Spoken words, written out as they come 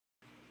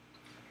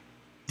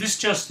This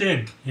just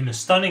in a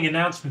stunning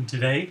announcement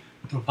today,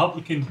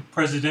 Republican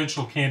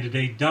presidential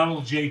candidate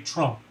Donald J.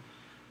 Trump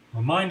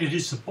reminded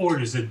his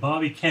supporters that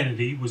Bobby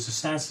Kennedy was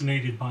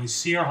assassinated by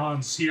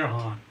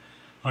Sirhan,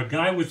 a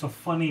guy with a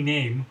funny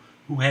name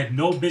who had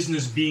no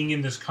business being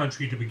in this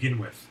country to begin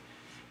with.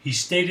 He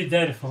stated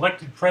that if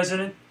elected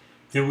president,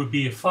 there would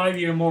be a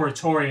 5-year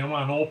moratorium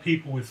on all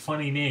people with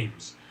funny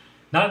names.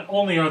 Not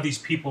only are these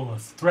people a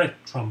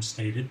threat, Trump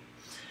stated,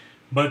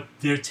 but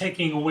they're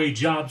taking away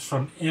jobs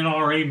from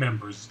NRA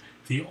members,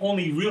 the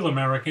only real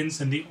Americans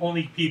and the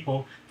only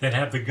people that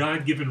have the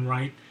God-given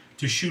right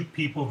to shoot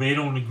people they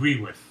don't agree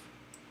with.